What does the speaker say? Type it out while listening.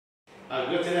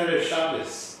Good Aleph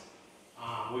Shabbos.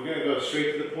 We're going to go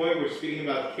straight to the point. We're speaking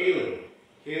about Keilim.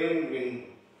 Keilim,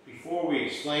 before we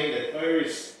explained that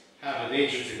Oiris have a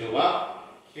nature to go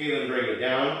up, Keilim bring it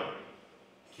down.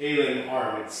 Keilim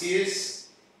are Metzias,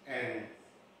 and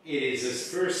it is this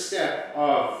first step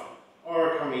of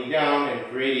our coming down and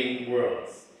creating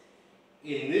worlds.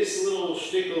 In this little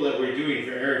shtickle that we're doing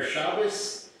for Erev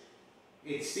Shabbos,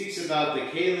 it speaks about the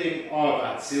Keilim of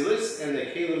Atzilus and the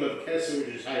Keilim of Keser,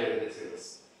 which is higher than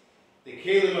Atzilus. The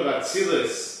Keilim of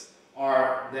Atzilus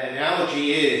are, the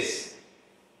analogy is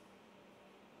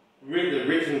the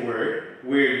written word,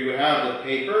 where you have the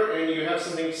paper and you have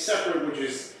something separate which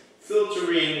is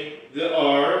filtering the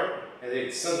R, and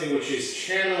it's something which is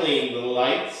channeling the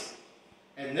light.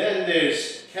 And then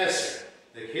there's Keser.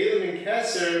 The Keilim in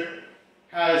Keser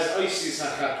has Oisis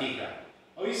HaChakika.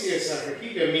 Oisis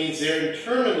HaChakika means the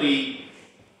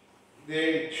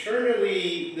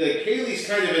Keilim's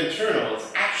kind of internal.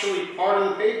 It's actually part of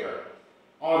the paper.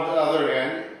 On the other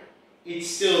hand, it's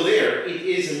still there. It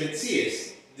is a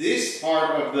Metzias. This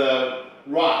part of the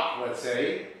rock, let's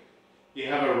say, you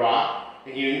have a rock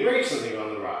and you engrave something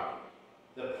on the rock.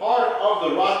 The part of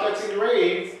the rock that's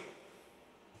engraved,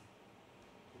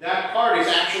 that part is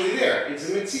actually there. It's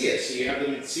a Metzias. So you have the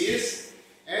Metzias,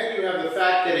 and you have the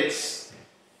fact that it's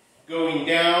going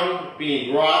down,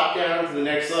 being brought down to the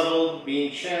next level,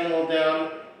 being channeled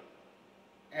down.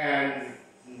 And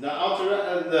the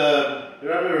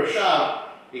Rebbe Rashab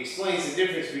explains the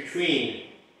difference between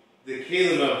the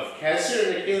Keilim of Keser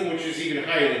and the Keilim which is even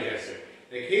higher than Keser.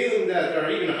 The Keilim that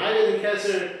are even higher than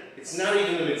Keser, it's not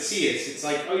even the Metzias. It's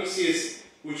like Oisias,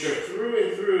 which are through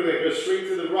and through, that go straight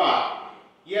through the rock.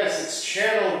 Yes, it's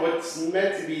channeled what's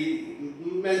meant to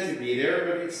be there,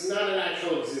 but it's not an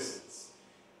actual existence.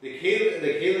 The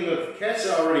Keilim of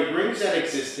Keser already brings that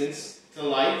existence to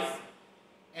life,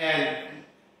 and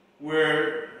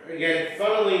we're again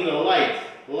funneling the light.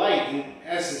 Light, in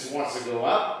essence, wants to go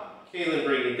up. Keilim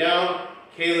bring it down.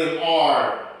 Keilim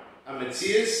are a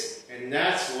Metzias, and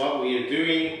that's what we are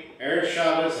doing. Erev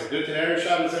Shabbos, a good Erev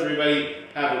Shabbos, everybody.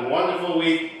 Have a wonderful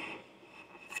week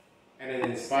and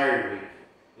an inspired week.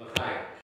 L'chaim.